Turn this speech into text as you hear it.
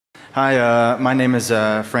Hi, my name is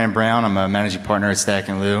Fran Brown. I'm a managing partner at Stack &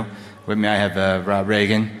 Lou. With me I have Rob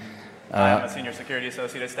Reagan. I'm a senior security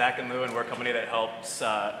associate at Stack & Lou, and we're a company that helps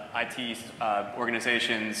IT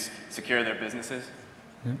organizations secure their businesses.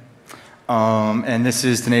 Yeah. And this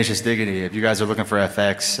is Tenacious Diggity. If you guys are looking for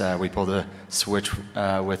FX, we pulled a switch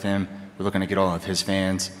with him. We're looking to get all of his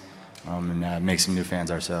fans and make some new fans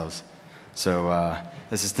ourselves. So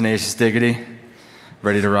this is Tenacious Diggity.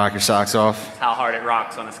 Ready to rock your socks off? That's how hard it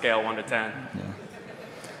rocks on a scale of 1 to 10.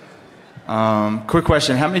 Yeah. Quick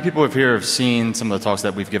question. How many people here have seen some of the talks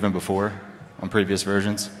that we've given before on previous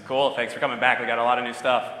versions? Cool. Thanks for coming back. We got a lot of new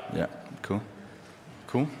stuff. Yeah. Cool.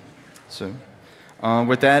 Cool. So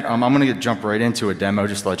with that, I'm going to jump right into a demo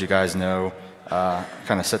just to let you guys know,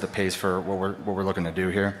 kind of set the pace for what we're looking to do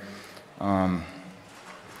here.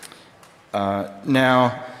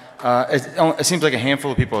 It seems like a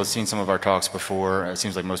handful of people have seen some of our talks before. It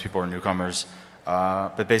seems like most people are newcomers.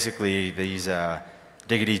 But basically, these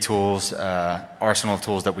Diggity tools, arsenal of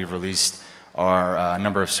tools that we've released are a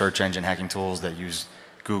number of search engine hacking tools that use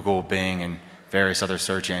Google, Bing, and various other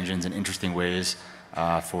search engines in interesting ways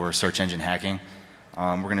for search engine hacking.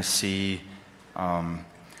 We're going to see,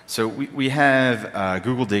 so we have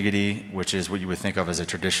Google Diggity, which is what you would think of as a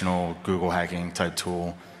traditional Google hacking type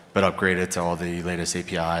tool, but upgraded to all the latest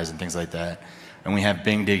APIs and things like that. And we have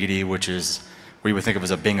Bing Diggity, which is what you would think of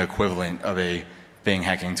as a Bing equivalent of a Bing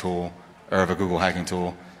hacking tool, or of a Google hacking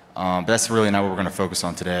tool. But that's really not what we're going to focus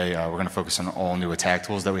on today. We're going to focus on all new attack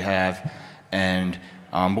tools that we have. And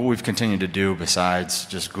what we've continued to do besides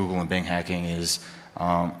just Google and Bing hacking is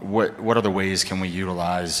what other ways can we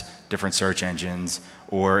utilize different search engines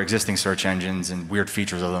or existing search engines and weird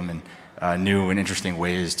features of them and new and interesting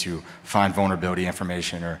ways to find vulnerability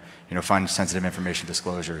information or find sensitive information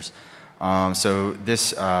disclosures. So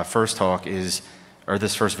this first talk is, or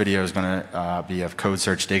this first video is going to be of Code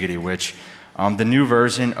Search Diggity, which the new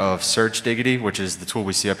version of Search Diggity, which is the tool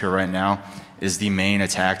we see up here right now, is the main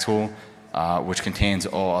attack tool, which contains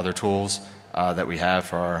all other tools that we have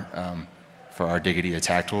for our Diggity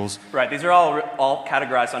attack tools. Right, these are all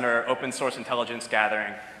categorized under open source intelligence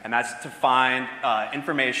gathering, and that's to find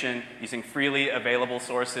information using freely available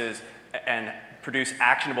sources and produce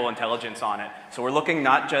actionable intelligence on it. So we're looking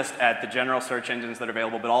not just at the general search engines that are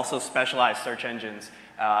available, but also specialized search engines,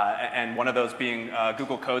 and one of those being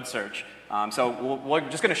Google Code Search. So we're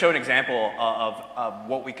just going to show an example of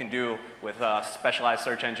what we can do with a specialized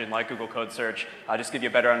search engine like Google Code Search, just give you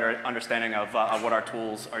a better understanding of what our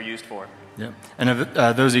tools are used for. Yeah, and if,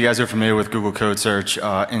 those of you guys who are familiar with Google Code Search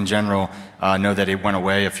in general know that it went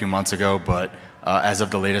away a few months ago, but as of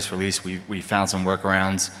the latest release, we found some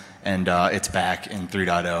workarounds, and it's back in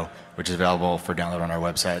 3.0, which is available for download on our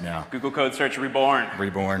website now. Google Code Search Reborn.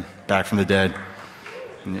 Reborn, back from the dead.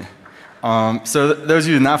 Yeah. So those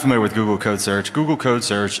of you not familiar with Google Code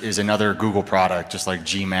Search is another Google product, just like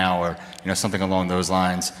Gmail or something along those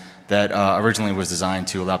lines, that originally was designed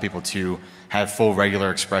to allow people to have full regular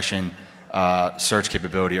expression search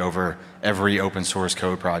capability over every open source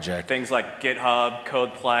code project. Things like GitHub,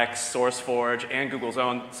 CodePlex, SourceForge, and Google's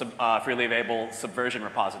own freely available Subversion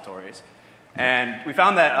repositories. And we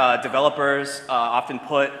found that developers often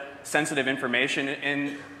put sensitive information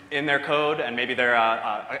in their code, and maybe they're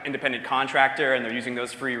an independent contractor and they're using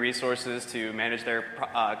those free resources to manage their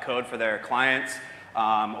code for their clients.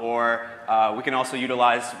 Or we can also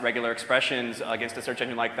utilize regular expressions against a search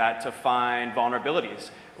engine like that to find vulnerabilities,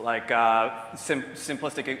 like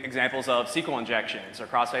simplistic examples of SQL injections or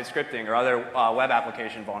cross-site scripting or other web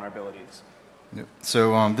application vulnerabilities. Yep.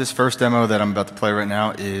 So this first demo that I'm about to play right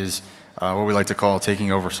now is what we like to call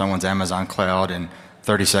taking over someone's Amazon cloud in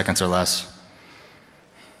 30 seconds or less.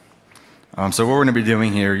 So what we're going to be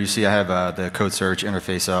doing here, you see I have the Code Search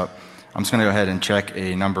interface up. I'm just going to go ahead and check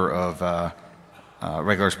a number of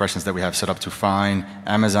regular expressions that we have set up to find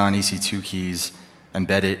Amazon EC2 keys,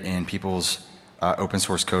 embed it in people's open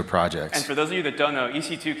source code projects. And for those of you that don't know,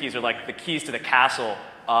 EC2 keys are like the keys to the castle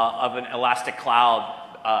of an elastic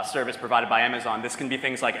cloud service provided by Amazon. This can be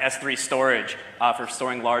things like S3 storage for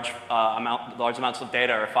storing large amounts of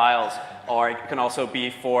data or files, or it can also be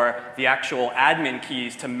for the actual admin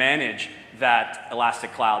keys to manage that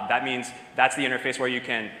elastic cloud. That means that's the interface where you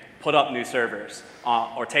can put up new servers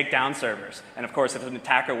or take down servers. And of course, if an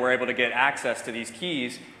attacker were able to get access to these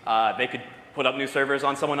keys, they could put up new servers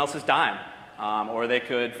on someone else's dime, or they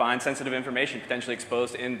could find sensitive information potentially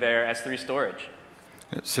exposed in their S3 storage.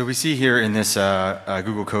 So we see here in this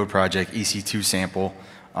Google Code project EC2 sample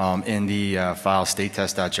in the file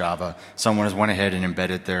statetest.java, someone has went ahead and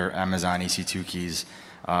embedded their Amazon EC2 keys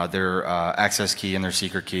their access key and their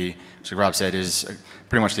secret key, which like Rob said is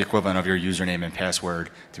pretty much the equivalent of your username and password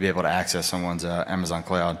to be able to access someone's Amazon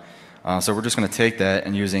cloud. So we're just going to take that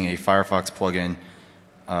and using a Firefox plugin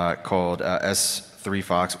called S3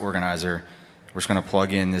 Fox Organizer, we're just going to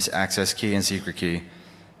plug in this access key and secret key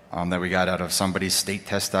that we got out of somebody's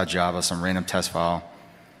statetest.java, some random test file.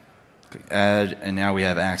 Click add, and now we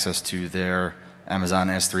have access to their Amazon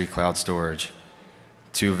S3 cloud storage.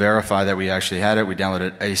 To verify that we actually had it, we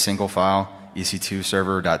downloaded a single file, ec2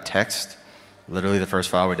 server.txt, literally the first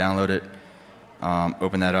file we downloaded.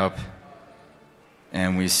 Open that up,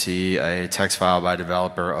 and we see a text file by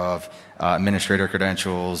developer of administrator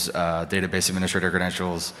credentials, database administrator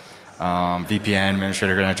credentials, VPN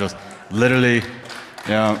administrator credentials. Literally,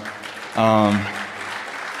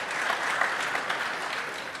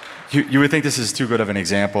 you would think this is too good of an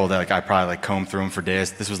example that like I probably like combed through them for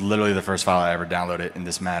days. This was literally the first file I ever downloaded in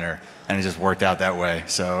this manner, and it just worked out that way.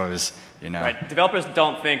 So it was, Right. Developers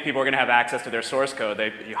don't think people are going to have access to their source code.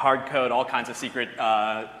 They hard code all kinds of secret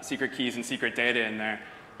keys and secret data in there,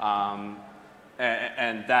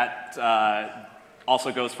 and that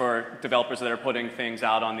also goes for developers that are putting things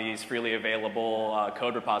out on these freely available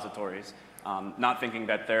code repositories, not thinking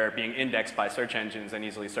that they're being indexed by search engines and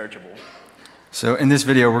easily searchable. So in this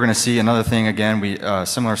video, we're going to see another thing again.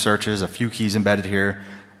 Similar searches, a few keys embedded here,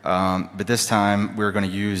 but this time we're going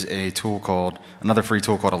to use another free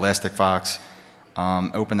tool called Elastic Fox.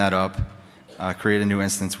 Open that up, create a new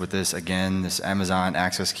instance with this again, this Amazon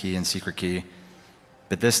access key and secret key.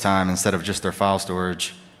 But this time, instead of just their file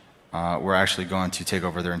storage, we're actually going to take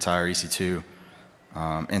over their entire EC2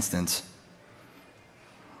 instance.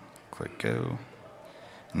 Click go.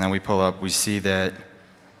 And then we pull up, we see that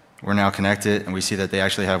we're now connected, and we see that they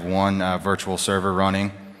actually have one virtual server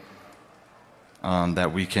running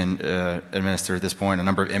that we can administer at this point, a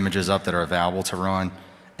number of images up that are available to run.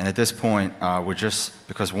 And at this point,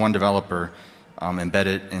 because one developer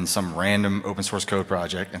embedded in some random open source code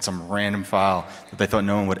project and some random file that they thought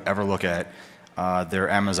no one would ever look at,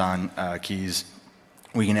 their Amazon keys,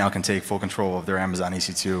 we now can take full control of their Amazon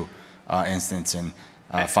EC2 instance and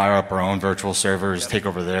fire up our own virtual servers, take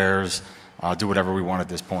over theirs, do whatever we want at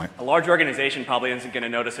this point. A large organization probably isn't going to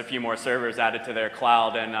notice a few more servers added to their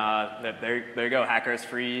cloud, and there you go, hackers,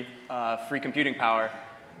 free computing power.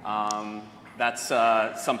 That's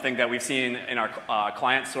something that we've seen in our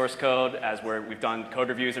client source code as we've done code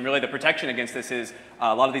reviews, and really the protection against this is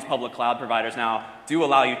a lot of these public cloud providers now do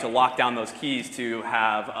allow you to lock down those keys to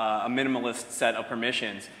have a minimalist set of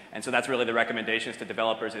permissions, and so that's really the recommendations to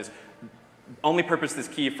developers is only purpose this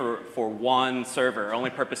key for one server, only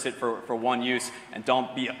purpose it for one use, and don't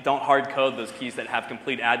hard code those keys that have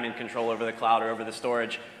complete admin control over the cloud or over the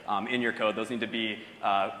storage in your code. Those need to be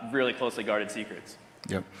really closely guarded secrets.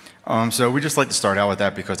 Yep. So we just like to start out with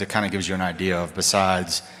that because it kind of gives you an idea of,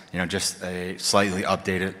 besides just a slightly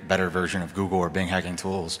updated, better version of Google or Bing hacking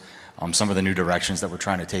tools, some of the new directions that we're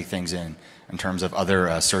trying to take things in terms of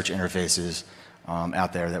other search interfaces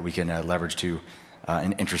out there that we can leverage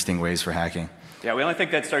in interesting ways for hacking. Yeah, we only think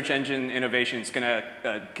that search engine innovation is going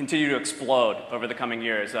to continue to explode over the coming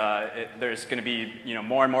years. There's going to be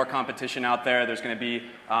more and more competition out there. There's going to be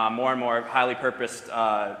more and more highly purposed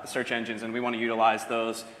search engines, and we want to utilize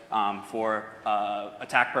those for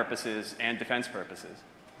attack purposes and defense purposes.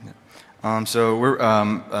 Yeah. So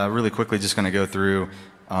we're really quickly just going to go through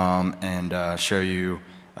and show you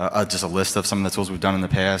just a list of some of the tools we've done in the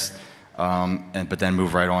past, but then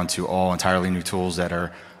move right on to all entirely new tools that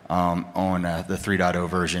are on the 3.0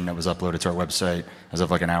 version that was uploaded to our website as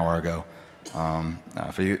of like an hour ago.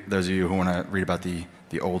 For those of you who want to read about the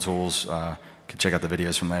old tools, can check out the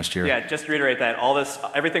videos from last year. Yeah, just to reiterate that,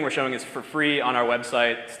 everything we're showing is for free on our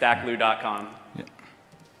website, stacklu.com.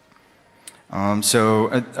 Yeah. So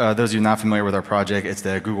those of you not familiar with our project, it's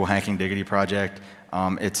the Google Hacking Diggity project.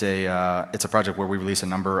 It's a project where we release a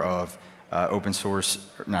number of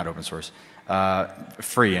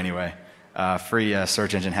free anyway, free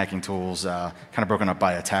search engine hacking tools, kind of broken up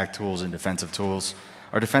by attack tools and defensive tools.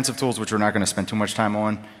 Our defensive tools, which we're not going to spend too much time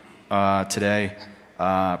on today,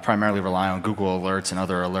 primarily rely on Google Alerts and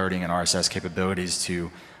other alerting and RSS capabilities to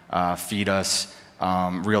feed us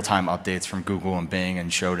real-time updates from Google and Bing and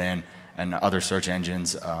Shodan and other search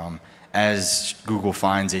engines. As Google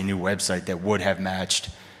finds a new website that would have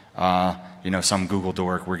matched some Google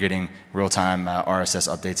dork, we're getting real-time RSS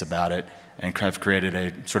updates about it and have created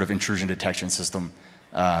a sort of intrusion detection system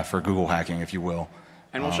for Google hacking, if you will.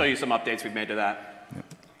 And we'll show you some updates we've made to that.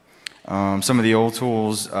 Some of the old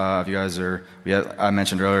tools, if you guys I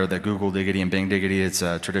mentioned earlier that Google Diggity and Bing Diggity, it's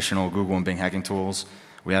traditional Google and Bing hacking tools.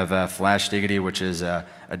 We have Flash Diggity, which is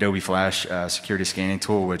Adobe Flash security scanning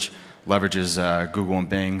tool, which leverages Google and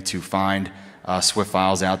Bing to find Swift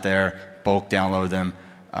files out there, bulk download them,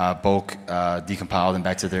 bulk decompile them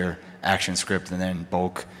back to their action script, and then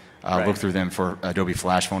bulk look through them for Adobe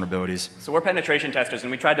Flash vulnerabilities. So we're penetration testers,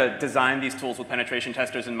 and we tried to design these tools with penetration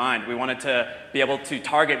testers in mind. We wanted to be able to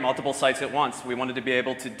target multiple sites at once. We wanted to be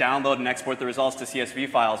able to download and export the results to CSV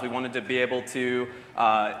files. We wanted to be able to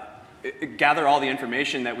gather all the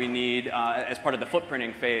information that we need as part of the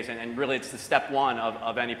footprinting phase, and really it's the step one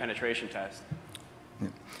of any penetration test.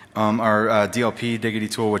 Our DLP Diggity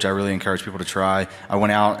tool, which I really encourage people to try. I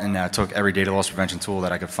went out and took every data loss prevention tool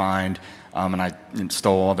that I could find, and I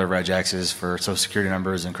stole all their regexes for social security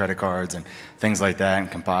numbers and credit cards and things like that, and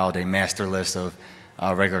compiled a master list of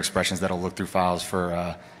regular expressions that'll look through files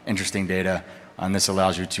for interesting data. And this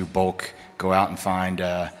allows you to bulk go out and find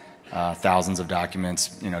thousands of documents,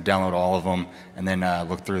 download all of them, and then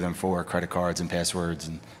look through them for credit cards and passwords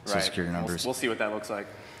and social security numbers. We'll see what that looks like.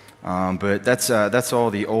 But that's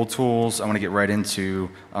all the old tools. I want to get right into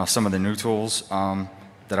some of the new tools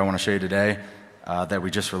that I want to show you today that we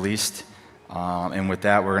just released. And with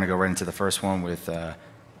that, we're going to go right into the first one with,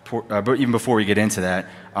 but even before we get into that,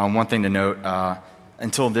 one thing to note,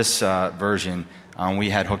 until this version, we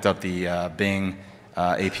had hooked up the Bing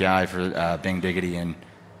API for Bing Diggity and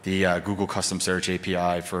the Google Custom Search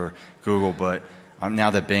API for Google, but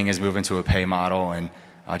now that Bing is moving to a pay model and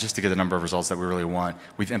just to get the number of results that we really want,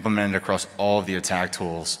 we've implemented across all of the attack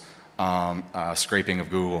tools scraping of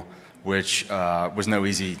Google, which was no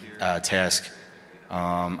easy task.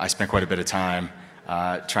 I spent quite a bit of time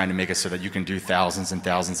trying to make it so that you can do thousands and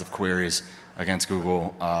thousands of queries against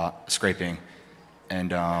Google scraping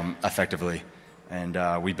and effectively.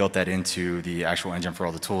 And we built that into the actual engine for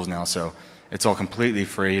all the tools now, so it's all completely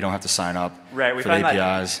free. You don't have to sign up for the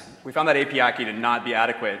APIs. We found that API key to not be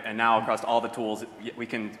adequate, and now across all the tools, we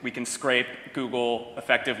can scrape Google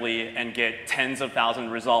effectively and get tens of thousands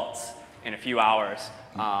of results in a few hours,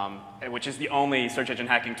 which is the only search engine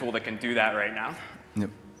hacking tool that can do that right now. Yep.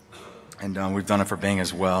 And we've done it for Bing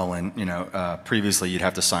as well. And previously you'd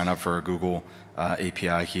have to sign up for a Google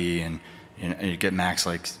API key, and you get max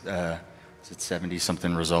like 70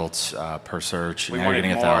 something results per search. Now you're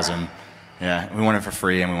getting 1,000. Yeah, we want it for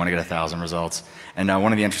free, and we want to get 1,000 results. And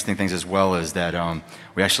one of the interesting things as well is that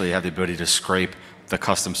we actually have the ability to scrape the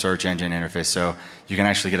custom search engine interface. So you can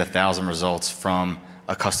actually get 1,000 results from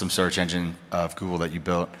a custom search engine of Google that you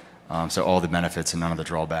built. So all the benefits and none of the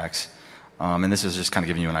drawbacks. And this is just kind of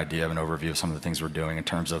giving you an idea of an overview of some of the things we're doing in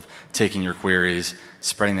terms of taking your queries,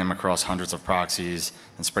 spreading them across hundreds of proxies,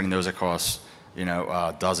 and spreading those across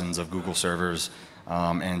dozens of Google servers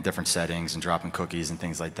and different settings, and dropping cookies and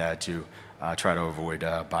things like that to try to avoid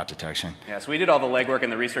bot detection. Yeah, so we did all the legwork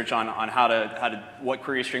and the research on what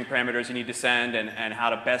query string parameters you need to send, and how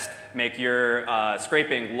to best make your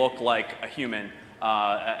scraping look like a human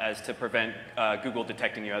as to prevent Google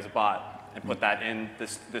detecting you as a bot, and put that in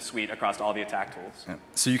this suite across all the attack tools. Yeah.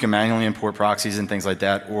 So you can manually import proxies and things like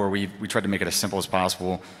that, or we tried to make it as simple as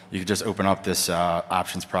possible. You could just open up this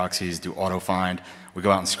options proxies, do auto find. We go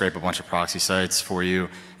out and scrape a bunch of proxy sites for you,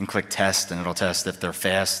 and click test, and it'll test if they're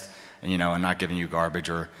fast, and not giving you garbage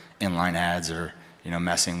or inline ads or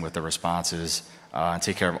messing with the responses, and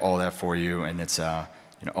take care of all that for you. And it's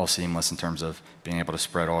all seamless in terms of being able to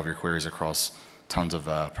spread all of your queries across tons of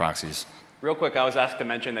proxies. Real quick, I was asked to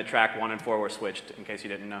mention that track 1 and 4 were switched, in case you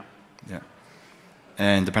didn't know. Yeah.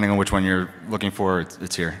 And depending on which one you're looking for,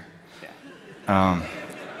 it's here. Yeah.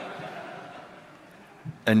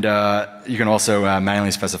 And you can also manually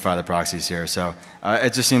specify the proxies here. So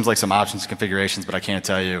it just seems like some options, configurations, but I can't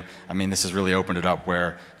tell you. I mean, this has really opened it up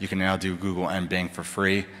where you can now do Google and Bing for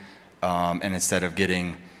free. And instead of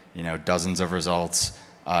getting dozens of results,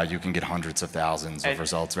 you can get hundreds of thousands of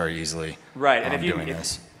results very easily. Right, and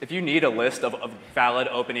if you need a list of valid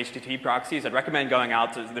open HTTP proxies, I'd recommend going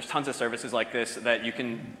out to, there's tons of services like this that you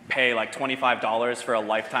can pay like $25 for a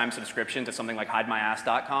lifetime subscription to something like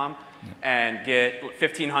hidemyass.com and get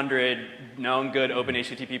 1,500 known good open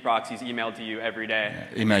HTTP proxies emailed to you every day.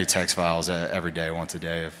 Yeah. Email you text files every day, once a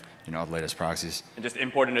day of the latest proxies. And just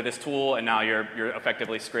import into this tool, and now you're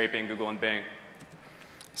effectively scraping Google and Bing.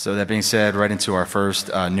 So that being said, right into our first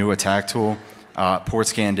new attack tool, Port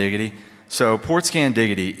Scan Diggity. So Port Scan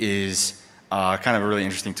Diggity is kind of a really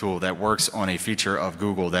interesting tool that works on a feature of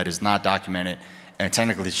Google that is not documented, and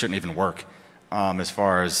technically shouldn't even work as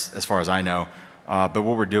far as I know. But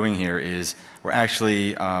what we're doing here is we're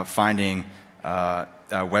actually finding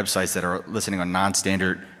websites that are listening on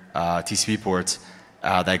non-standard TCP ports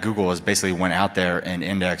that Google has basically went out there and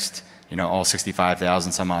indexed all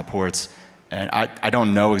 65,000 some odd ports, And I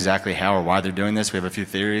don't know exactly how or why they're doing this. We have a few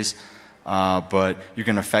theories. But you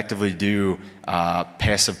can effectively do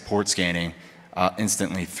passive port scanning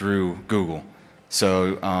instantly through Google.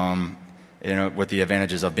 So, with the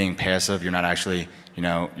advantages of being passive, you're not actually,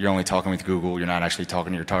 you're only talking with Google, you're not actually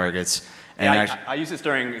talking to your targets. And yeah, I use this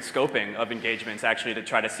during scoping of engagements actually to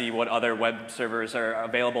try to see what other web servers are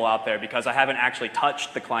available out there, because I haven't actually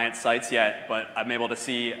touched the client sites yet, but I'm able to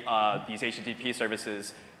see these HTTP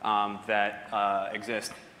services that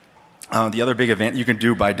exist. The other big event you can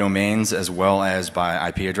do by domains as well as by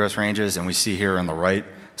IP address ranges, and we see here on the right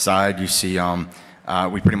side, you see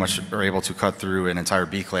we pretty much are able to cut through an entire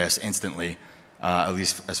B class instantly, at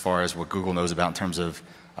least as far as what Google knows about in terms of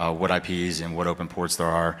what IPs and what open ports there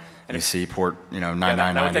are. And you see port,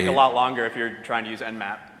 9998. That would take a lot longer if you're trying to use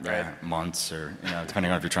Nmap, right? Yeah, months, or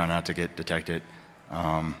depending on if you're trying not to get detected.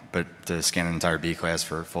 But to scan an entire B class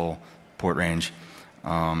for full port range.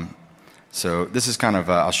 So this is kind of,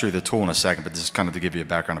 I'll show you the tool in a second, but this is kind of to give you a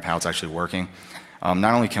background of how it's actually working.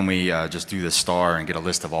 Not only can we just do the star and get a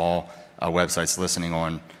list of all websites listening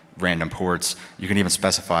on random ports, you can even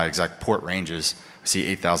specify exact port ranges. We see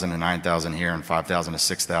 8,000 to 9,000 here and 5,000 to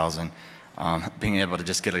 6,000. Being able to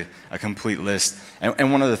just get a complete list.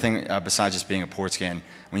 And one other thing, besides just being a port scan,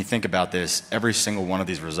 when you think about this, every single one of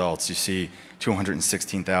these results, you see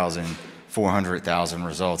 216,000, 400,000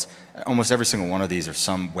 results. Almost every single one of these are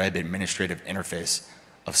some web administrative interface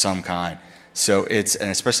of some kind. So it's, and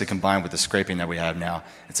especially combined with the scraping that we have now,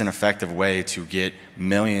 it's an effective way to get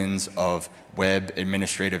millions of web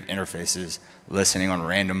administrative interfaces listening on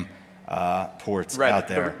random ports out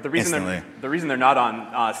there the reason they're not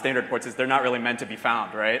on standard ports is they're not really meant to be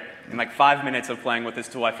found, right? In like 5 minutes of playing with this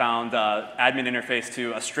tool, I found admin interface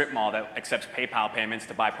to a strip mall that accepts PayPal payments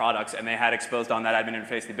to buy products, and they had exposed on that admin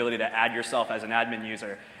interface the ability to add yourself as an admin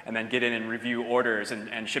user and then get in and review orders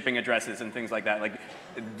and shipping addresses and things like that. Like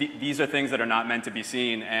these are things that are not meant to be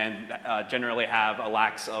seen and generally have a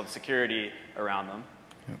lack of security around them.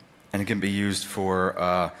 And it can be used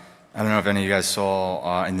for I don't know if any of you guys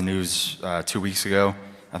saw in the news 2 weeks ago,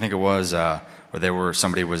 I think it was, where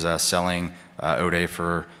somebody was selling ODE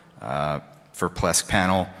for Plesk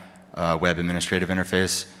panel web administrative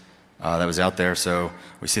interface that was out there. So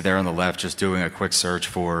we see there on the left just doing a quick search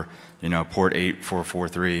for port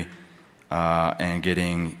 8443 and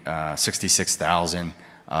getting 66,000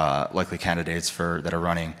 likely candidates that are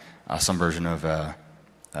running some version of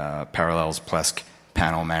Parallels Plesk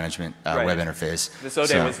panel management web interface. This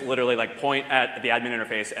ODE was literally like point at the admin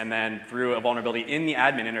interface and then through a vulnerability in the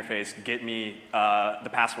admin interface get me the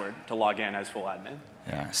password to log in as full admin.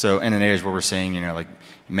 Yeah, so in an age where we're seeing like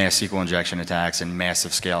mass SQL injection attacks and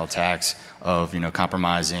massive scale attacks of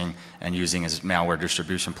compromising and using as malware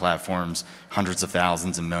distribution platforms hundreds of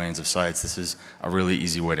thousands and millions of sites, this is a really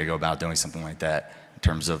easy way to go about doing something like that in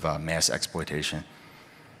terms of mass exploitation.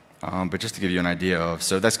 But just to give you an idea of,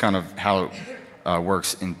 so that's kind of how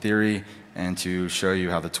works in theory, and to show you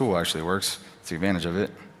how the tool actually works, take advantage of it.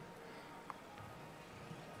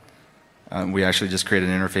 We actually just created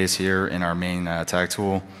an interface here in our main tag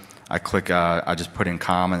tool. I just put in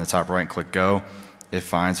com in the top right and click go. It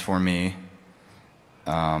finds for me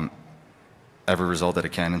every result that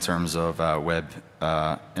it can in terms of web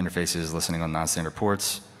interfaces listening on non-standard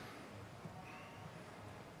ports.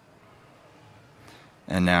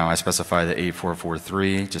 And now I specify the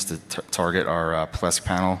 8443 just to target our Plesk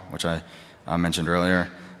panel, which I mentioned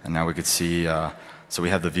earlier. And now we could see, so we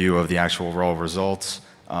have the view of the actual raw results,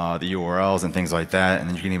 the URLs and things like that. And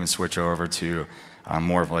then you can even switch over to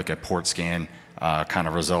more of like a port scan kind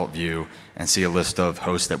of result view and see a list of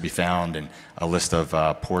hosts that we found and a list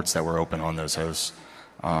of ports that were open on those hosts,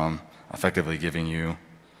 effectively giving you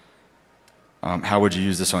how would you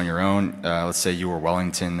use this on your own. Let's say you were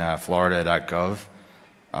wellingtonflorida.gov.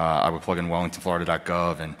 I would plug in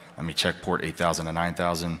wellingtonflorida.gov and let me check port 8,000 to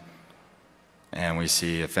 9,000. And we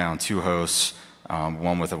see it found two hosts,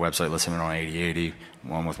 one with a website listening on 8080,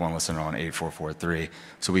 one with one listening on 8443.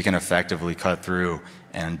 So we can effectively cut through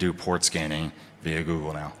and do port scanning via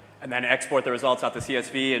Google now. And then export the results out to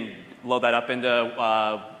CSV and load that up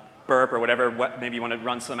into Burp or whatever, maybe you want to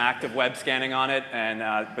run some active web scanning on it, and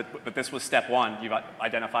but this was step one. You've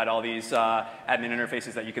identified all these admin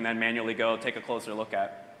interfaces that you can then manually go take a closer look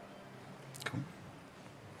at. Cool.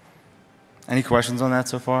 Any questions on that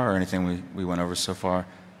so far, or anything we went over so far?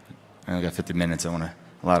 I only got 50 minutes. I want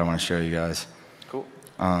to show you guys. Cool.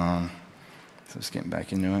 So just getting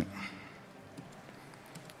back into it.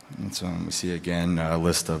 And so we see again a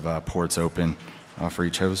list of ports open for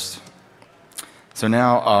each host. So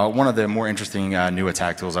now one of the more interesting new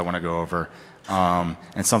attack tools I want to go over,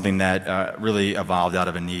 and something that really evolved out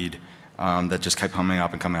of a need that just kept coming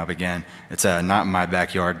up and coming up again. It's not in my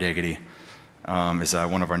backyard Diggity. Is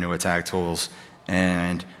one of our new attack tools.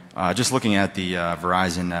 And just looking at the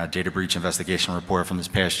Verizon data breach investigation report from this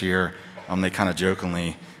past year, they kind of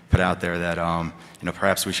jokingly put out there that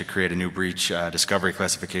perhaps we should create a new breach discovery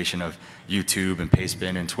classification of YouTube and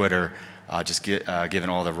Pastebin and Twitter, given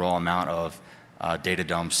all the raw amount of data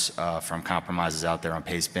dumps from compromises out there on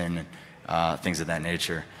Pastebin and things of that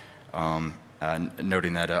nature.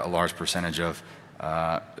 Noting that a large percentage of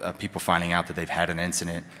people finding out that they've had an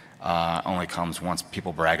incident only comes once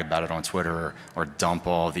people brag about it on Twitter or dump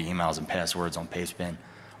all the emails and passwords on Pastebin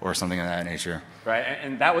or something of that nature. Right,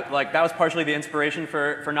 and that was partially the inspiration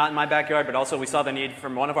for Not in My Backyard, but also we saw the need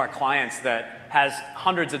from one of our clients that has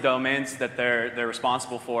hundreds of domains that they're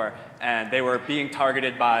responsible for, and they were being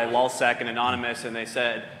targeted by lulsec and Anonymous, and they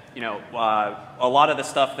said, a lot of the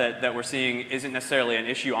stuff that we're seeing isn't necessarily an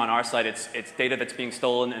issue on our site. It's data that's being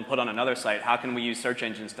stolen and put on another site. How can we use search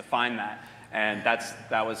engines to find that? And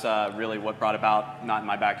that was really what brought about Not in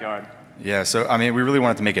My Backyard. Yeah, so I mean, we really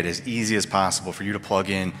wanted to make it as easy as possible for you to plug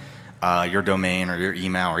in your domain or your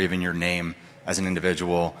email or even your name as an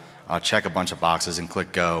individual, check a bunch of boxes and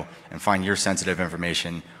click go, and find your sensitive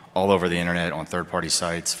information all over the internet on third-party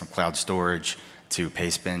sites, from cloud storage to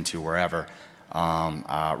Pastebin to wherever,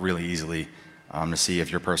 really easily to see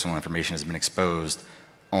if your personal information has been exposed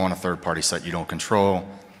on a third-party site you don't control,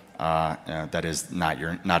 that is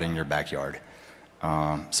not in your backyard.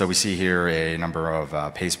 So we see here a number of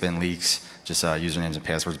Pastebin leaks, just usernames and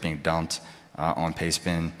passwords being dumped on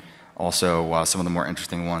Pastebin. Also, some of the more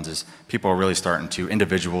interesting ones is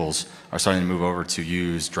individuals are starting to move over to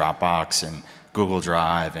use Dropbox and Google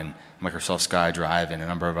Drive and Microsoft SkyDrive and a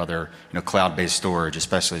number of other cloud-based storage,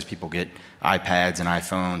 especially as people get iPads and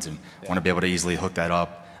iPhones and want to be able to easily hook that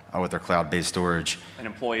up with their cloud-based storage. And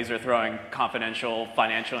employees are throwing confidential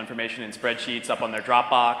financial information in spreadsheets up on their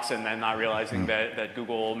Dropbox and then not realizing that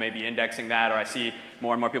Google may be indexing that. Or I see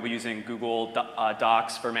more and more people using Google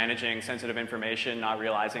Docs for managing sensitive information, not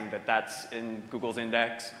realizing that that's in Google's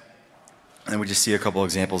index. And we just see a couple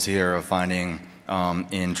examples here of finding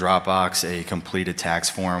in Dropbox a completed tax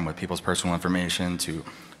form with people's personal information, to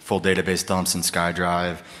full database dumps in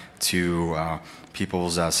SkyDrive, to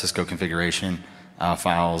people's Cisco configuration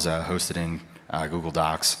files hosted in Google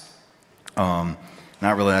Docs. Not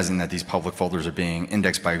realizing that these public folders are being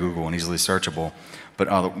indexed by Google and easily searchable.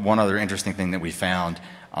 But one other interesting thing that we found,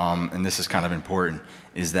 and this is kind of important,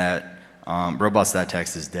 is that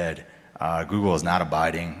robots.txt is dead. Google is not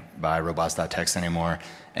abiding by robots.txt anymore.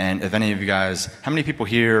 And if any of you guys, how many people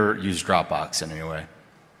here use Dropbox in any way?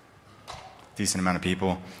 Decent amount of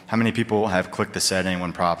people. How many people have clicked the setting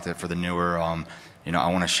when prompted for the newer, I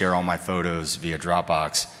want to share all my photos via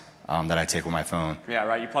Dropbox that I take with my phone? Yeah,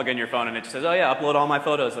 right. You plug in your phone and it just says, oh yeah, upload all my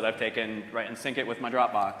photos that I've taken, right, and sync it with my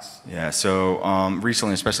Dropbox. Yeah, so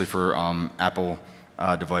recently, especially for Apple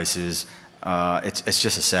devices, it's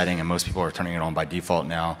just a setting, and most people are turning it on by default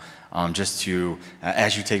now. Just to,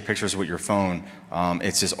 as you take pictures with your phone,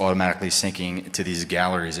 it's just automatically syncing to these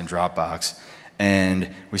galleries in Dropbox. And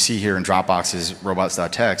we see here in Dropbox's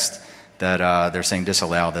robots.txt that they're saying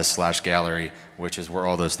disallow this /gallery, which is where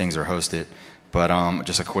all those things are hosted. But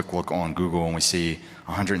just a quick look on Google, and we see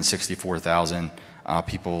 164,000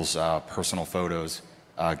 people's personal photos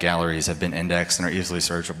galleries have been indexed and are easily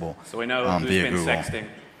searchable. So we know who's been Google. Sexting.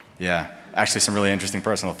 Yeah, actually some really interesting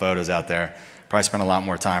personal photos out there. Probably spent a lot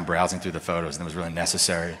more time browsing through the photos than was really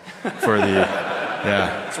necessary for the,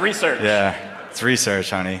 yeah. It's research. Yeah, it's research,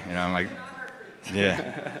 honey. I'm like,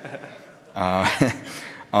 yeah.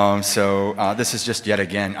 So this is just yet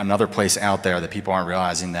again another place out there that people aren't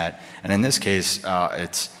realizing that. And in this case,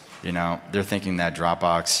 it's, they're thinking that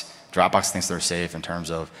Dropbox thinks they're safe in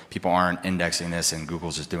terms of people aren't indexing this and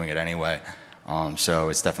Google's just doing it anyway. So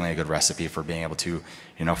it's definitely a good recipe for being able to,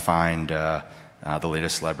 find the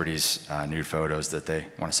latest celebrities' nude photos that they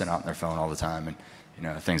want to send out on their phone all the time,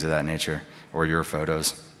 and things of that nature, or your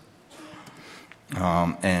photos.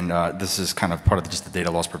 This is kind of part of just the data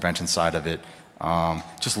loss prevention side of it.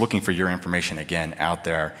 Just looking for your information again out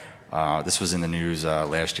there. This was in the news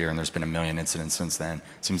last year, and there's been 1 million incidents since then.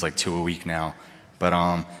 Seems like 2 a week now.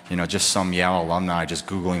 But just some Yale alumni just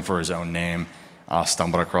Googling for his own name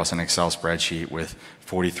stumbled across an Excel spreadsheet with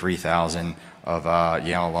 43,000 of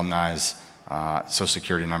Yale alumni's social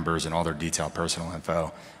security numbers and all their detailed personal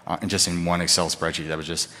info, and just in one Excel spreadsheet that was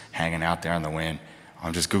just hanging out there in the wind.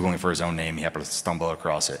 Just Googling for his own name, he happened to stumble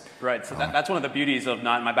across it. Right, so that's one of the beauties of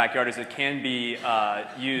Not in My Backyard, is it can be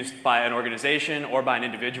used by an organization or by an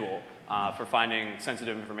individual for finding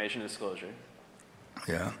sensitive information disclosure.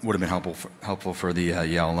 Yeah, would have been helpful for the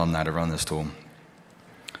Yale alumni to run this tool.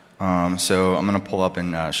 So I'm going to pull up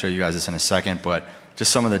and show you guys this in a second, but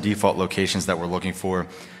just some of the default locations that we're looking for.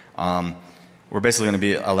 We're basically going to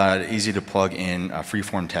be allowed easy to plug in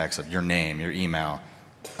free-form text of your name, your email,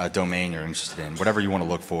 a domain you're interested in, whatever you want to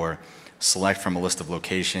look for. Select from a list of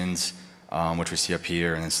locations, which we see up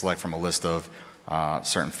here, and then select from a list of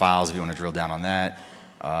certain files if you want to drill down on that,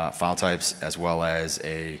 file types, as well as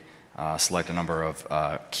select a number of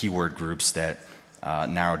keyword groups that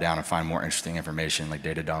narrow down and find more interesting information like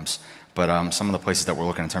data dumps. But some of the places that we're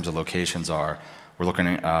looking in terms of locations are, we're looking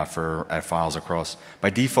at files across.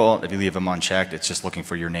 By default, if you leave them unchecked, it's just looking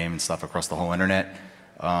for your name and stuff across the whole internet,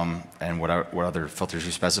 and what other filters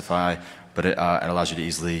you specify. But it allows you to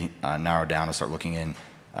easily narrow down and start looking in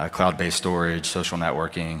cloud-based storage, social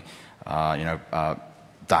networking,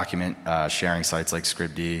 document sharing sites like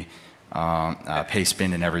Scribd,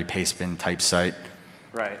 Pastebin and every Pastebin type site.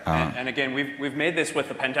 Right, and again, we've made this with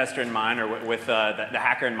the pen tester in mind, or with the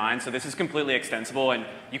hacker in mind, so this is completely extensible, and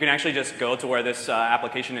you can actually just go to where this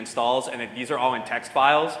application installs, and these are all in text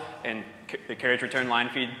files, and the carriage return line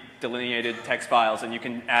feed delineated text files, and you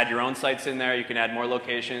can add your own sites in there, you can add more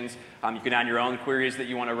locations, you can add your own queries that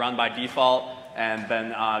you want to run by default, and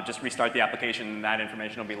then just restart the application, and that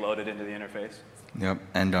information will be loaded into the interface. Yep,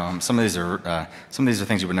 and some of these are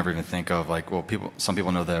things you would never even think of. Like, well, some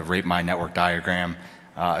people know the rate my network diagram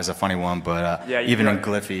is a funny one, but yeah, even in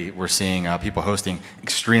Gliffy, we're seeing people hosting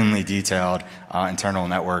extremely detailed internal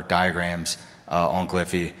network diagrams on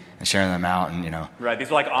Gliffy and sharing them out, and Right,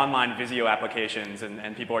 these are like online Visio applications,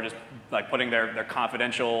 and people are just like putting their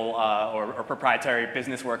confidential or proprietary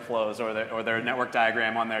business workflows or their network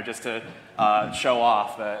diagram on there just to show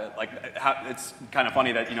off. It's kind of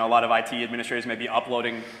funny that a lot of IT administrators may be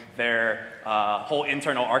uploading their whole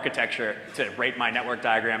internal architecture to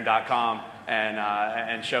ratemynetworkdiagram.com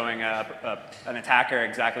and showing an attacker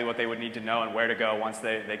exactly what they would need to know and where to go once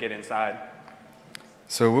they get inside.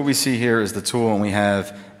 So what we see here is the tool, and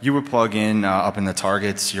you would plug in up in the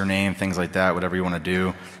targets, your name, things like that, whatever you want to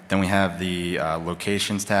do. Then we have the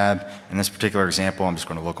locations tab. In this particular example, I'm just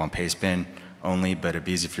going to look on Pastebin only, but it'd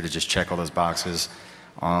be easy for you to just check all those boxes.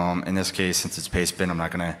 In this case, since it's Pastebin, I'm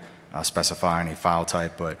not going to specify any file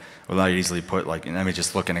type, but we'll allow you to easily put, let me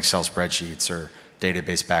just look in Excel spreadsheets or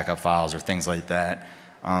database backup files or things like that.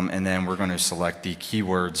 And then we're going to select the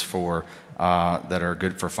keywords that are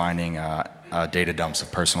good for finding data dumps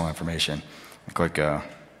of personal information. I click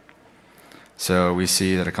so we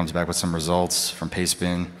see that it comes back with some results from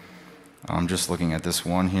Pastebin. I'm just looking at this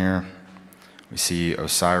one here. We see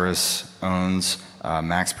Osiris owns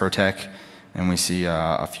Max Protect, and we see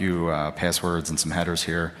a few passwords and some headers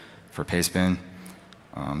here for Pastebin.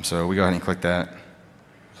 So we go ahead and click that,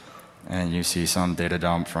 and you see some data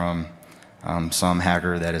dump from some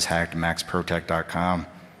hacker that has hacked maxprotect.com.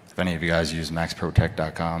 If any of you guys use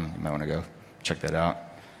maxprotect.com, you might want to go check that out.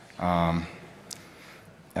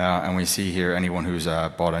 And we see here anyone who's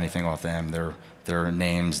bought anything off them, their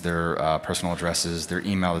names, their personal addresses, their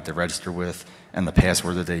email that they registered with, and the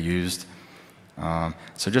password that they used.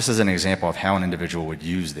 So just as an example of how an individual would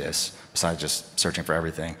use this, besides just searching for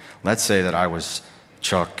everything, let's say that I was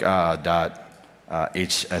chuck.hsu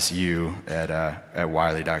at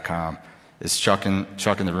wiley.com. Is Chuck in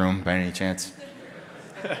the room by any chance?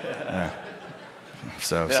 Yeah.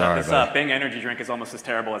 So yeah, sorry. This Bing energy drink is almost as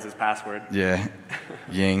terrible as his password. Yeah,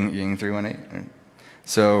 Ying 318.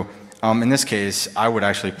 So in this case, I would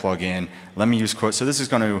actually plug in. Let me use quotes. So this is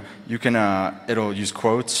going to it'll use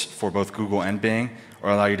quotes for both Google and Bing,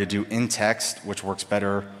 or allow you to do in text, which works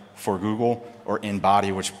better for Google, or in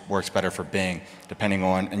body, which works better for Bing, depending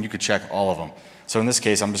on. And you could check all of them. So in this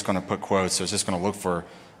case, I'm just going to put quotes. So it's just going to look for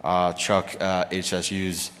Chuck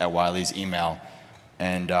HSU's at Wiley's email.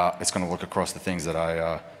 And it's going to look across the things that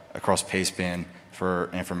across Pastebin for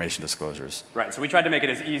information disclosures. Right, so we tried to make it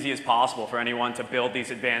as easy as possible for anyone to build these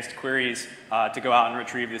advanced queries to go out and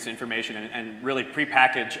retrieve this information and really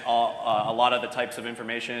prepackage a lot of the types of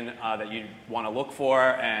information that you'd want to look for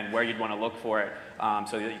and where you'd want to look for it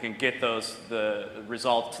so that you can get the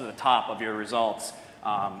results to the top of your results,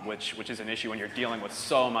 which is an issue when you're dealing with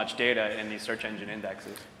so much data in these search engine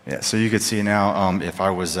indexes. Yeah, so you could see now if I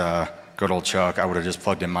was good old Chuck, I would have just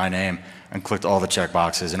plugged in my name and clicked all the check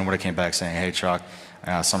boxes, and it would have came back saying, hey Chuck,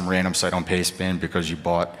 some random site on Pastebin because you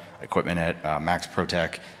bought equipment at Max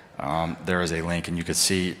Protect. There is a link, and you could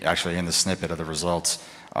see actually in the snippet of the results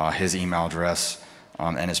his email address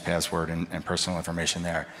and his password and personal information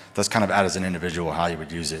there. That's kind of out as an individual how you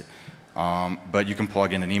would use it. But you can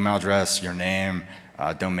plug in an email address, your name,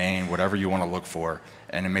 domain, whatever you want to look for,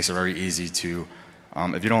 and it makes it very easy to,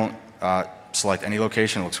 if you don't select any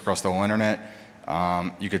location, it looks across the whole internet.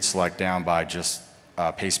 You could select down by just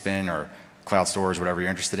pastebin or cloud storage, whatever you're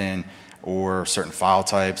interested in, or certain file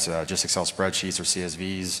types, just Excel spreadsheets or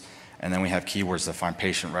CSVs. And then we have keywords that find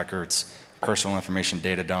patient records, personal information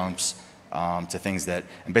data dumps, to things that,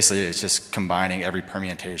 and basically it's just combining every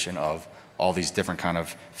permutation of all these different kind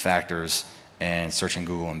of factors and searching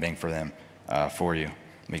Google and Bing for them for you,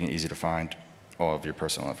 making it easy to find all of your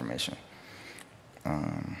personal information.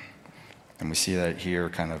 And we see that here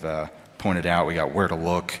kind of pointed out. We got where to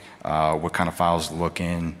look, what kind of files to look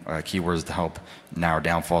in, keywords to help narrow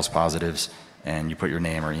down false positives, and you put your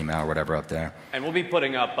name or email or whatever up there. And we'll be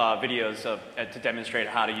putting up videos to demonstrate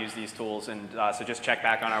how to use these tools, and so just check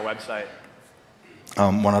back on our website.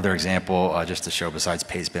 One other example, just to show besides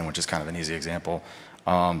pastebin, which is kind of an easy example,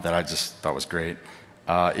 that I just thought was great,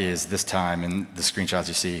 is this time in the screenshots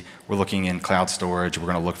you see, we're looking in cloud storage. We're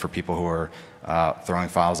going to look for people who are throwing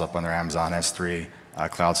files up on their Amazon S3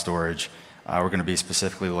 cloud storage. We're going to be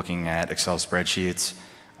specifically looking at Excel spreadsheets,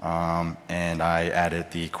 and I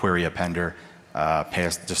added the query appender,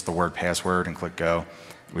 just the word password, and click go.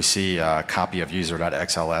 We see a copy of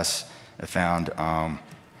user.xls it found,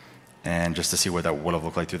 and just to see what that would have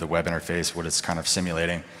looked like through the web interface, what it's kind of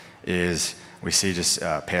simulating is we see just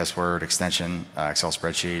password, extension, Excel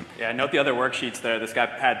spreadsheet. Yeah, note the other worksheets there. This guy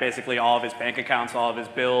had basically all of his bank accounts, all of his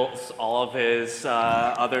bills, all of his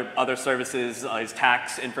other services, his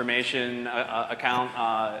tax information account,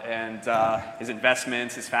 and his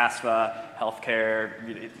investments, his FAFSA, healthcare,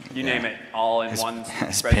 you name it, all in one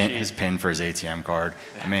spreadsheet. His PIN for his ATM card.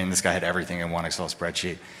 I mean, this guy had everything in one Excel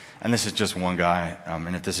spreadsheet. And this is just one guy.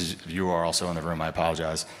 And if you are also in the room, I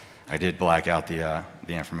apologize. I did black out the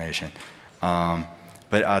information.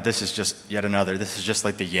 But this is just yet another. This is just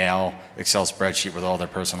like the Yale Excel spreadsheet with all their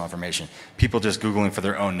personal information. People just Googling for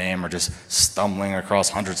their own name or just stumbling across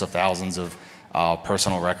hundreds of thousands of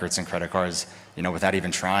personal records and credit cards, without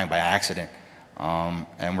even trying by accident.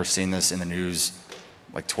 And we're seeing this in the news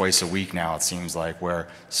like twice a week now, it seems like, where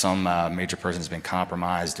some major person has been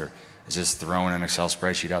compromised or is just throwing an Excel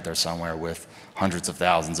spreadsheet out there somewhere with hundreds of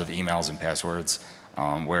thousands of emails and passwords,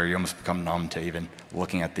 where you almost become numb to even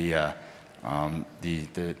looking at the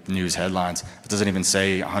news headlines. It doesn't even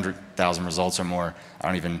say 100,000 results or more. I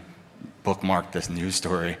don't even bookmark this news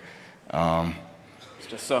story. It's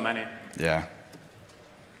just so many. Yeah.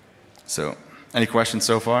 So, any questions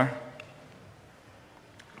so far?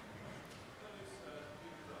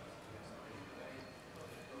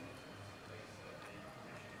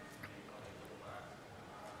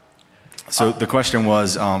 So the question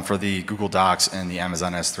was for the Google Docs and the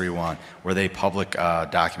Amazon S3 one, were they public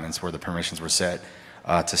documents where the permissions were set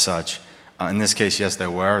to such? In this case, yes, they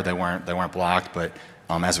were. They weren't blocked, but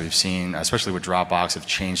as we've seen, especially with Dropbox, have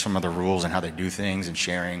changed some of the rules and how they do things and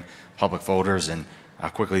sharing public folders, and how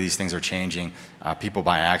quickly these things are changing. People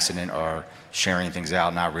by accident are sharing things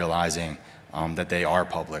out, not realizing that they are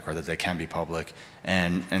public or that they can be public.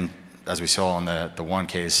 And as we saw in the one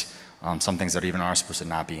case, some things that even are supposed to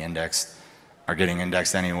not be indexed are getting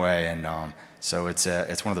indexed anyway, and so it's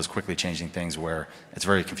one of those quickly changing things where it's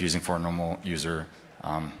very confusing for a normal user.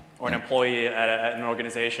 Or an employee at an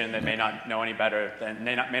organization that may not know any better, and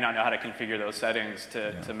may not know how to configure those settings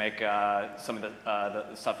to make some of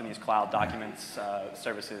the stuff in these cloud documents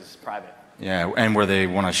services private. Yeah, and where they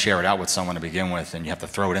want to share it out with someone to begin with, and you have to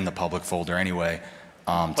throw it in the public folder anyway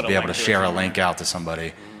to be able to share a link out to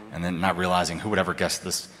somebody, and then not realizing who would ever guess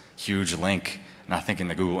this huge link, not thinking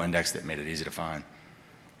the Google indexed it, made it easy to find.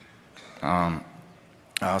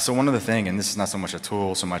 So one other thing, and this is not so much a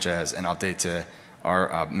tool so much as an update to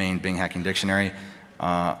our main Bing hacking dictionary.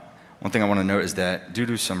 One thing I want to note is that due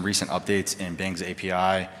to some recent updates in Bing's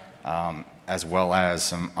API, as well as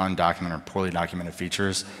some undocumented or poorly documented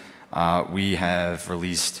features, we have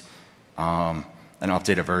released an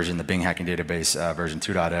updated version, the Bing hacking database version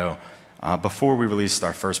 2.0. Before we released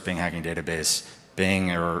our first Bing hacking database,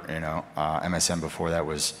 Bing or MSN before that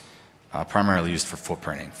was primarily used for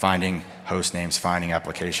footprinting, finding host names, finding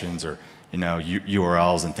applications, or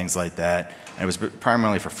URLs and things like that. And it was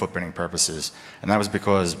primarily for footprinting purposes, and that was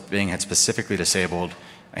because Bing had specifically disabled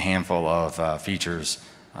a handful of features,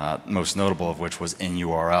 most notable of which was in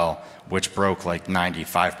URL, which broke like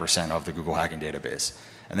 95% of the Google hacking database.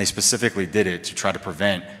 And they specifically did it to try to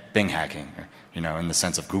prevent Bing hacking, in the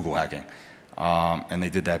sense of Google hacking. And they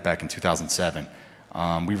did that back in 2007.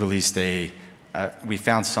 We released we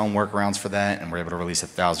found some workarounds for that, and we're able to release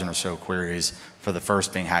 1,000 or so queries for the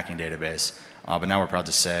first Bing hacking database. But now we're proud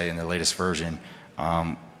to say in the latest version,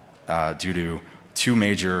 due to two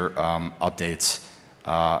major updates,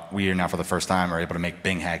 we are now for the first time are able to make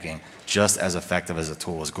Bing hacking just as effective as a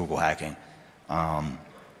tool as Google hacking. And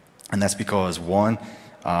that's because one,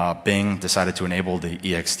 Bing decided to enable the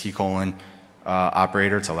ext colon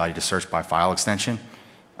operator to allow you to search by file extension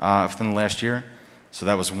within the last year. So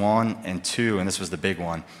that was one. And two, and this was the big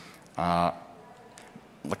one,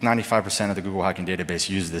 like 95% of the Google hacking database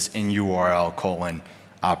use this in URL colon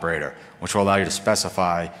operator, which will allow you to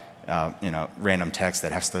specify random text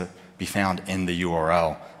that has to be found in the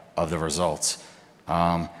URL of the results.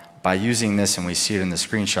 By using this, and we see it in the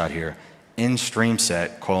screenshot here, in stream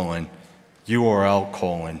set colon URL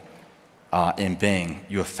colon in Bing,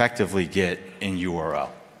 you effectively get in URL.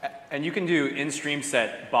 And you can do in-stream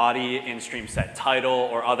set body, in-stream set title,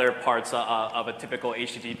 or other parts of a typical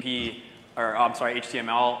HTTP, or I'm sorry,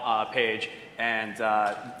 HTML page. And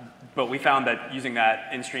but we found that using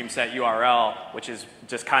that in-stream set URL, which is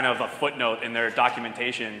just kind of a footnote in their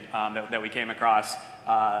documentation that we came across,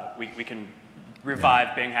 we can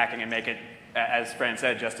revive Bing hacking and make it, as Fran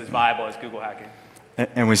said, just as viable as Google hacking.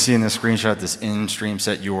 And we see in this screenshot this in-stream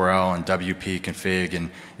set URL and WP config, and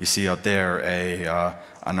you see out there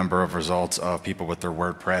a number of results of people with their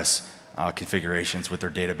WordPress configurations with their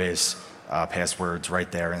database passwords right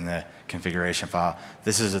there in the configuration file.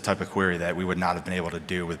 This is a type of query that we would not have been able to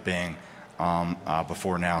do with Bing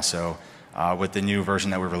before now. So with the new version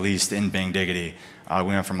that we released in Bing Diggity, we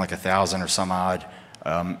went from like 1,000 or some odd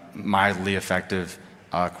mildly effective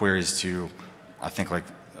queries to, I think, like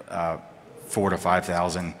 4,000 to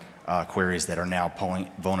 5,000 queries that are now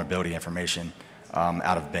pulling vulnerability information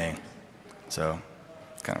out of Bing. So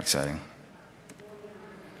it's kind of exciting.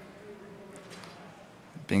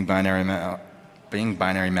 Bing binary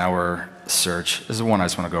malware search. This is the one I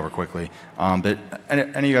just want to go over quickly. But any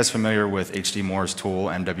of you guys familiar with HD Moore's tool,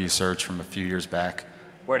 MW Search, from a few years back?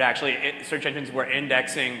 Where it actually, search engines were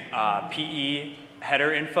indexing PE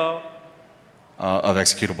header info of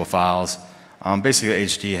executable files. Basically,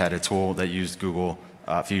 HD had a tool that used Google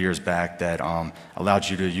a few years back that allowed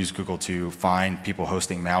you to use Google to find people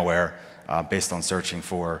hosting malware based on searching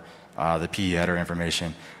for the PE header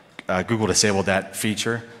information. Google disabled that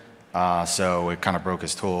feature, so it kind of broke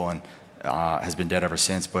his tool and has been dead ever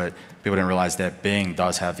since, but people didn't realize that Bing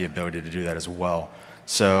does have the ability to do that as well.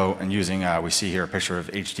 So, and using, we see here a picture of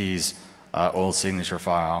HD's old signature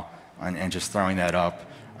file, and just throwing that up,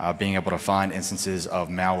 being able to find instances of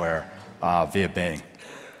malware via Bing.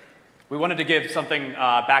 We wanted to give something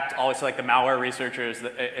back to always like the malware researchers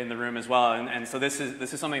in the room as well, and so this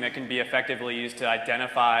is something that can be effectively used to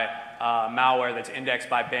identify malware that's indexed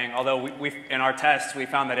by Bing. Although in our tests we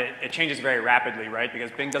found that it changes very rapidly, right? Because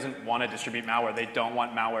Bing doesn't want to distribute malware; they don't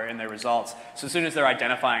want malware in their results. So as soon as they're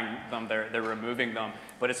identifying them, they're removing them.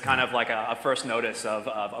 But it's kind of like a first notice of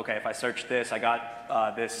okay, if I search this, I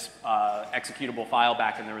got this executable file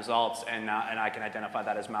back in the results, and I can identify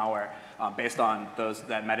that as malware based on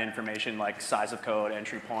that meta information like size of code,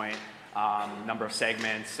 entry point, number of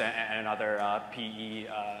segments, and other PE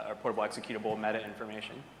or portable executable meta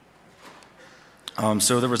information.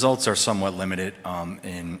 So the results are somewhat limited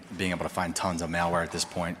in being able to find tons of malware at this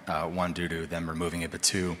point. One, due to them removing it, but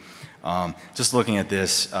two, just looking at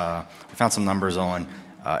this, we found some numbers on.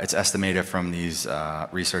 It's estimated from these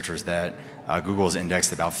researchers that Google has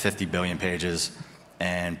indexed about 50 billion pages,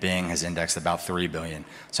 and Bing has indexed about 3 billion.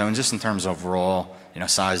 So just in terms of raw,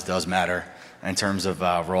 size does matter. In terms of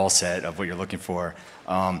raw set of what you're looking for,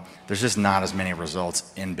 there's just not as many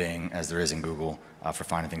results in Bing as there is in Google for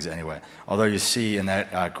finding things anyway. Although you see in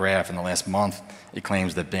that graph in the last month, it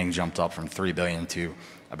claims that Bing jumped up from 3 billion to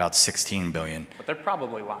about 16 billion. But they're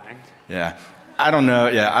probably lying. Yeah. I don't know.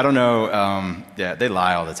 Yeah, I don't know. Yeah, they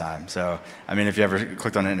lie all the time. So, I mean, if you ever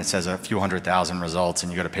clicked on it and it says a few 100,000 results,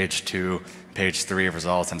 and you go to page 2, page 3 of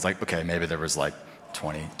results, and it's like, okay, maybe there was like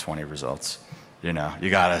 20 results. You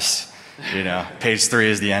got us. Page 3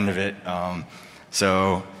 is the end of it.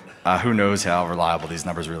 So, who knows how reliable these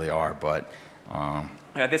numbers really are? But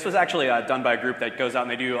yeah, this was actually done by a group that goes out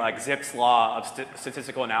and they do like Zipf's law of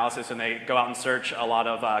statistical analysis, and they go out and search a lot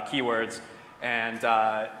of keywords and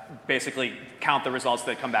basically count the results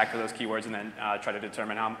that come back to those keywords, and then try to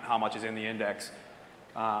determine how much is in the index.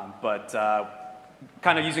 But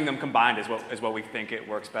kind of using them combined is what we think it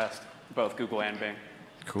works best, both Google and Bing.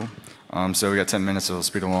 Cool. So we got 10 minutes, so we'll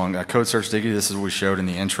speed along. Code search Diggity, this is what we showed in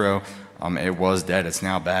the intro. It was dead, it's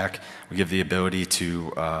now back. We give the ability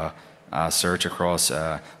to search across,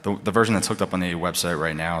 the version that's hooked up on the website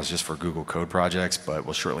right now is just for Google code projects, but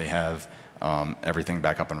we'll shortly have everything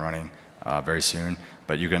back up and running very soon.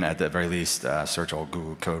 But you can, at the very least, search all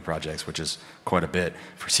Google code projects, which is quite a bit.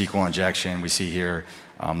 For SQL injection, we see here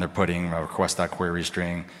they're putting a request.query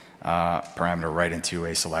string parameter right into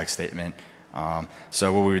a select statement.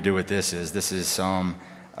 So what we would do with this is some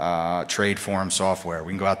trade forum software.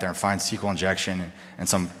 We can go out there and find SQL injection and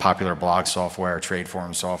some popular blog software, trade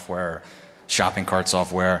forum software, shopping cart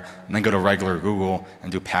software, and then go to regular Google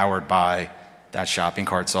and do powered by that shopping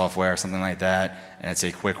cart software, something like that. And it's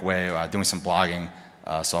a quick way of doing some blogging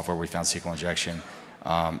software. We found SQL injection.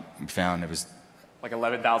 We found it was like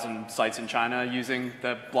 11,000 sites in China using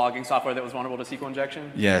the blogging software that was vulnerable to SQL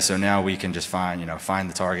injection? Yeah, so now we can just find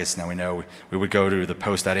the targets. Now we know we would go to the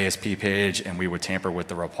post.asp page and we would tamper with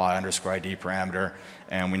the reply_ID parameter,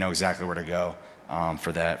 and we know exactly where to go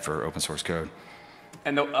for open source code.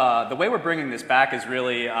 And the way we're bringing this back is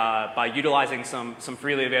really by utilizing some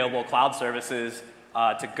freely available cloud services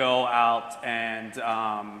to go out and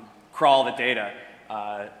crawl the data.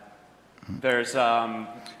 There's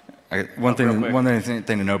one thing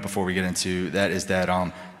to note before we get into that is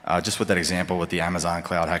that just with that example with the Amazon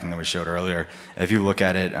cloud hacking that we showed earlier, if you look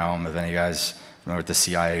at it, if any of you guys familiar with the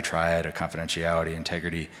CIA triad of confidentiality,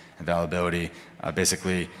 integrity, and availability,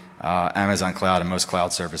 basically Amazon cloud and most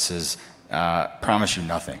cloud services promise you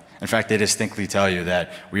nothing. In fact, they distinctly tell you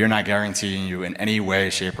that we are not guaranteeing you in any way,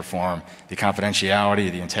 shape, or form the confidentiality,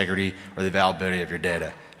 the integrity, or the availability of your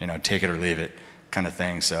data. Take it or leave it kind of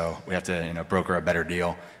thing. So we have to broker a better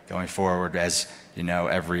deal going forward, as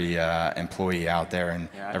every employee out there and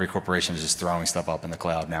every corporation is just throwing stuff up in the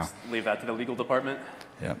cloud now. Leave that to the legal department.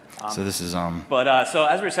 Yeah. So this is But so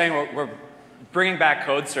as we were saying, we're bringing back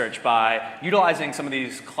code search by utilizing some of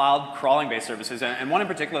these cloud crawling-based services, and one in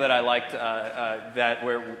particular that I liked that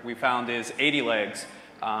where we found is 80 Legs.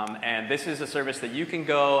 And this is a service that you can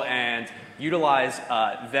go and utilize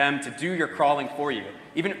them to do your crawling for you.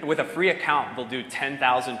 Even with a free account, they'll do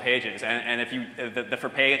 10,000 pages. And if you, the for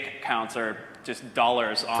pay accounts are just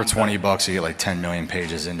dollars. For $20, you get like 10 million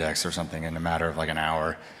pages indexed or something in a matter of like an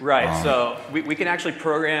hour. Right. So we can actually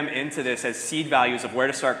program into this as seed values of where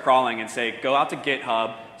to start crawling and say, go out to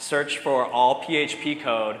GitHub, search for all PHP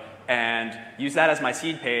code, and use that as my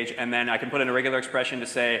seed page. And then I can put in a regular expression to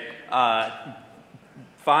say,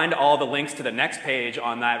 find all the links to the next page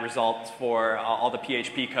on that result for all the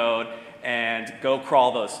PHP code, and go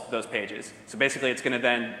crawl those pages. So basically it's going to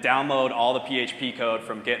then download all the PHP code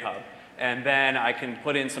from GitHub. And then I can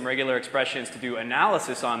put in some regular expressions to do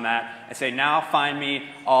analysis on that and say, now find me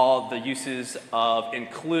all the uses of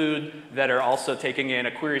include that are also taking in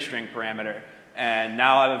a query string parameter. And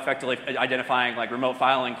now I'm effectively identifying like remote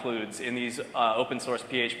file includes in these open source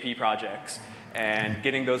PHP projects and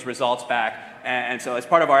getting those results back. And so as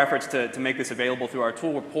part of our efforts to make this available through our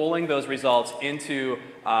tool, we're pulling those results into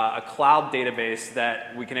a cloud database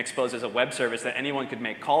that we can expose as a web service that anyone could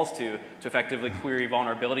make calls to effectively query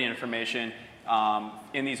vulnerability information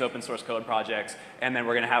in these open source code projects. And then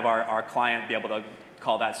we're going to have our client be able to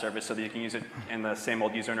call that service so that you can use it in the same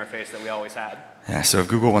old user interface that we always had. Yeah, so if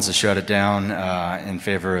Google wants to shut it down in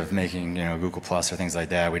favor of making Google Plus or things like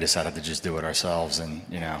that, we decided to just do it ourselves and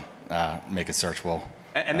make it searchable.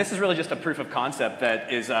 And this is really just a proof of concept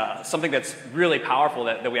that is something that's really powerful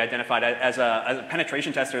that we identified as a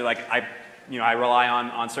penetration tester. Like I rely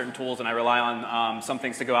on certain tools and I rely on some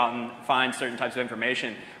things to go out and find certain types of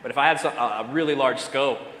information. But if I have a really large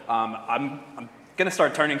scope, I'm going to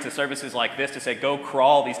start turning to services like this to say, go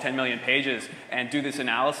crawl these 10 million pages and do this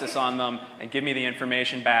analysis on them and give me the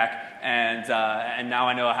information back. And now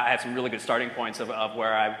I know I have some really good starting points of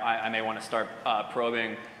where I may want to start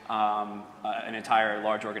probing an entire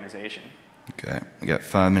large organization. Okay, we got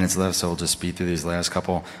 5 minutes left, so we'll just speed through these last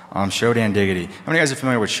couple. Shodan Diggity. How many guys are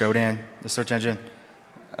familiar with Shodan, the search engine?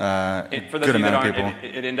 For those of you that aren't,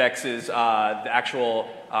 it indexes the actual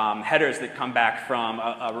headers that come back from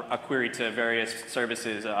a query to various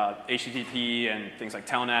services, HTTP and things like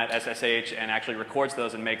Telnet, SSH, and actually records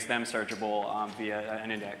those and makes them searchable via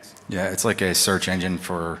an index. Yeah, it's like a search engine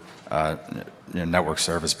for network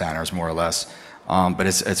service banners, more or less. But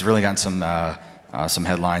it's really gotten some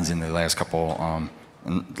headlines in the last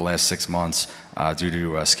in the last 6 months due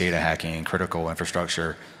to SCADA hacking and critical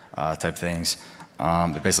infrastructure type things.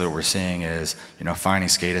 But basically what we're seeing is, finding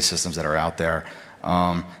SCADA systems that are out there.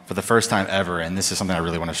 For the first time ever, and this is something I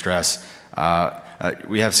really want to stress,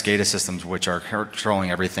 we have SCADA systems which are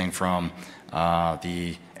controlling everything from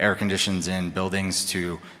the air conditions in buildings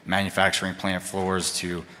to manufacturing plant floors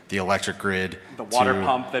to the electric grid. The water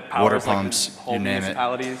pump that powers water pumps, like whole you name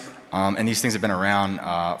municipalities. And these things have been around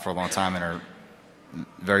for a long time and are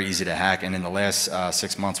very easy to hack. And in the last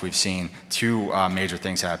 6 months, we've seen two major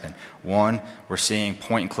things happen. One, we're seeing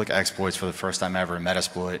point-and-click exploits for the first time ever in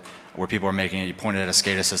Metasploit, where people are making it, you point it at a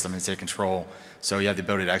SCADA system and take control. So you have the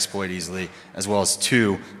ability to exploit easily, as well as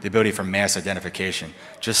two, the ability for mass identification.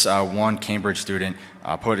 Just one Cambridge student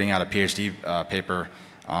putting out a PhD paper,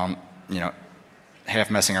 half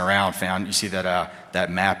messing around, found, you see that,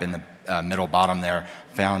 that map in the middle bottom there,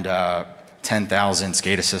 found 10,000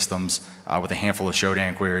 SCADA systems with a handful of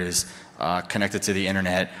Shodan queries connected to the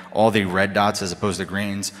internet. All the red dots as opposed to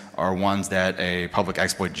greens are ones that a public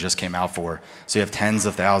exploit just came out for. So you have tens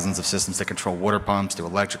of thousands of systems that control water pumps to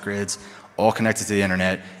electric grids, all connected to the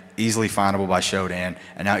internet, easily findable by Shodan,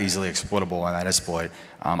 and now easily exploitable in that exploit.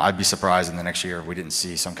 I'd be surprised in the next year if we didn't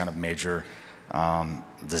see some kind of major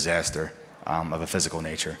disaster of a physical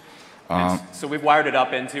nature. So we've wired it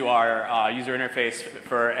up into our user interface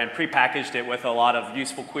and prepackaged it with a lot of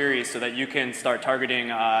useful queries so that you can start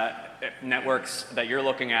targeting networks that you're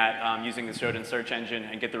looking at using the Shodan search engine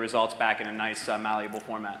and get the results back in a nice malleable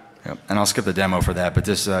format. Yep. And I'll skip the demo for that, but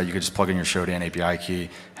this you could just plug in your Shodan API key,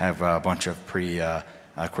 have a bunch of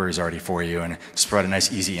queries already for you, and just provide a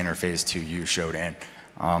nice easy interface to use Shodan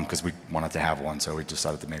because we wanted to have one, so we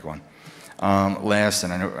decided to make one. Last,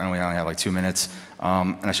 and I know we only have like 2 minutes,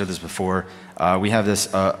 and I showed this before, we have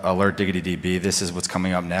this alert Diggity DB. This is what's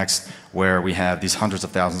coming up next, where we have these hundreds of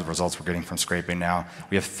thousands of results we're getting from scraping now.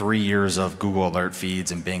 We have 3 years of Google alert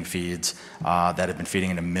feeds and Bing feeds that have been feeding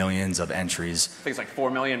into millions of entries. Things like 4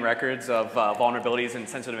 million records of vulnerabilities and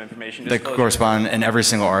sensitive information That correspond, and every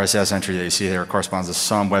single RSS entry that you see there corresponds to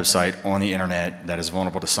some website on the internet that is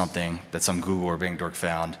vulnerable to something that some Google or Bing dork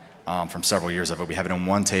found. From several years of it. We have it in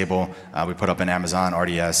one table. We put up an Amazon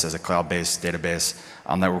RDS as a cloud-based database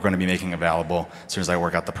that we're going to be making available as soon as I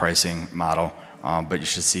work out the pricing model. But you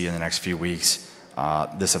should see in the next few weeks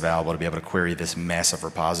this available to be able to query this massive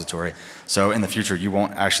repository. So in the future, you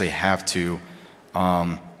won't actually have to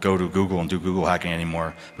go to Google and do Google hacking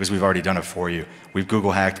anymore because we've already done it for you. We've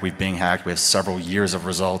Google hacked, we've Bing hacked, we have several years of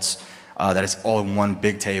results. That is all in one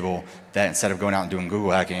big table that instead of going out and doing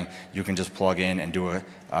Google hacking, you can just plug in and do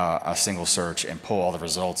a single search and pull all the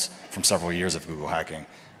results from several years of Google hacking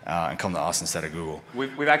and come to us instead of Google.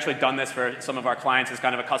 We've actually done this for some of our clients as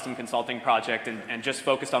kind of a custom consulting project and just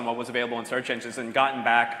focused on what was available in search engines and gotten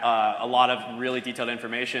back a lot of really detailed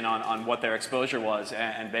information on what their exposure was,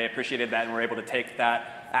 and they appreciated that and were able to take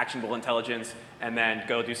that actionable intelligence and then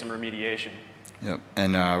go do some remediation. Yep,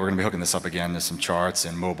 and we're going to be hooking this up again to some charts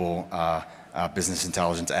and mobile business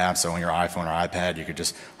intelligence apps. So on your iPhone or iPad, you could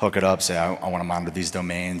just hook it up, say, I want to monitor these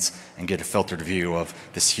domains, and get a filtered view of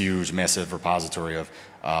this huge, massive repository of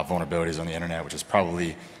vulnerabilities on the internet, which is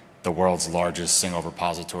probably the world's largest single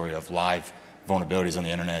repository of live vulnerabilities on the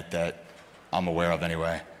internet that I'm aware of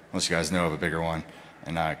anyway, unless you guys know of a bigger one,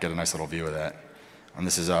 and get a nice little view of that. And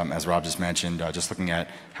this is, as Rob just mentioned, just looking at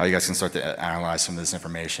how you guys can start to analyze some of this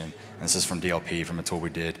information. And this is from DLP, from a tool we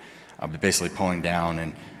did, basically pulling down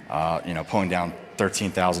and pulling down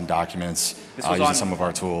 13,000 documents using some of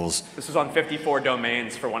our tools. This was on 54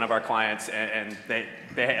 domains for one of our clients, and they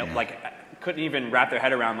like couldn't even wrap their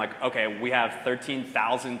head around, like, okay, we have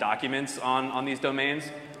 13,000 documents on these domains.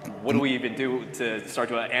 What do we even do to start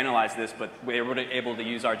to analyze this? But we were able to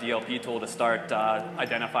use our DLP tool to start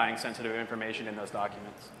identifying sensitive information in those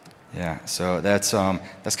documents. Yeah, so that's kind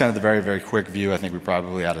of the very, very quick view. I think we're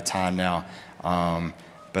probably out of time now.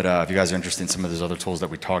 But if you guys are interested in some of those other tools that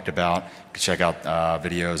we talked about, you can check out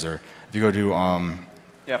videos, or if you go to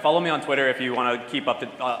yeah, follow me on Twitter if you want to keep up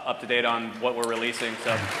to date on what we're releasing.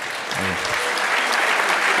 So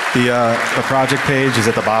the project page is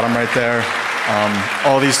at the bottom right there.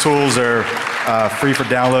 All these tools are free for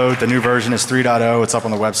download. The new version is 3.0. It's up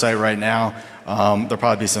on the website right now. There'll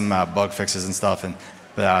probably be some bug fixes and stuff, and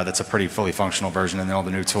that's a pretty fully functional version, and then all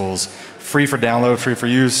the new tools. Free for download, free for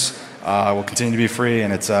use. Will continue to be free,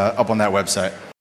 and it's up on that website.